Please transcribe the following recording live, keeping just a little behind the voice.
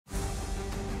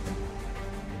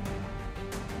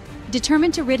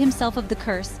Determined to rid himself of the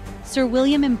curse, Sir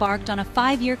William embarked on a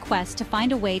 5-year quest to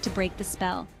find a way to break the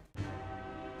spell.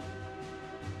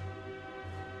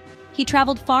 He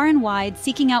traveled far and wide,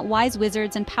 seeking out wise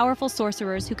wizards and powerful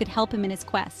sorcerers who could help him in his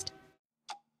quest.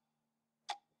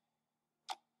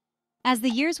 As the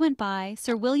years went by,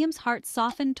 Sir William's heart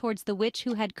softened towards the witch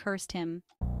who had cursed him.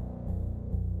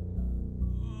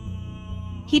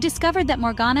 He discovered that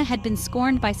Morgana had been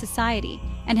scorned by society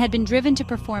and had been driven to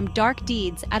perform dark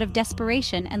deeds out of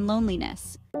desperation and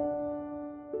loneliness.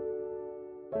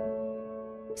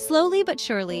 Slowly but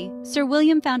surely, Sir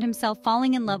William found himself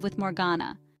falling in love with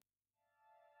Morgana.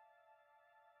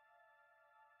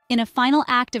 In a final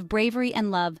act of bravery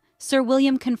and love, Sir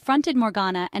William confronted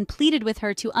Morgana and pleaded with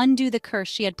her to undo the curse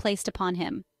she had placed upon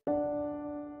him.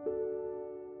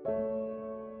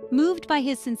 Moved by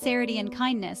his sincerity and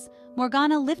kindness,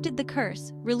 Morgana lifted the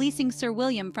curse, releasing Sir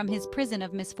William from his prison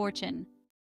of misfortune.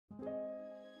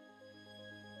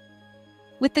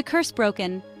 With the curse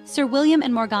broken, Sir William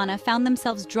and Morgana found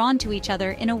themselves drawn to each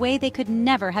other in a way they could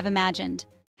never have imagined.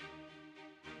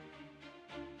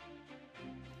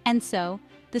 And so,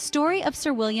 the story of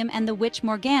Sir William and the witch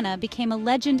Morgana became a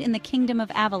legend in the kingdom of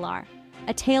Avalar,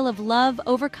 a tale of love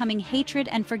overcoming hatred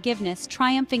and forgiveness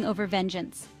triumphing over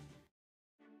vengeance.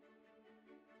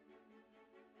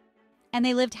 And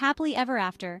they lived happily ever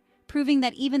after, proving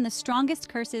that even the strongest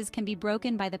curses can be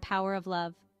broken by the power of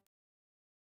love.